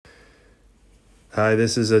Hi,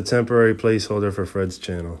 this is a temporary placeholder for Fred's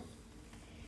channel.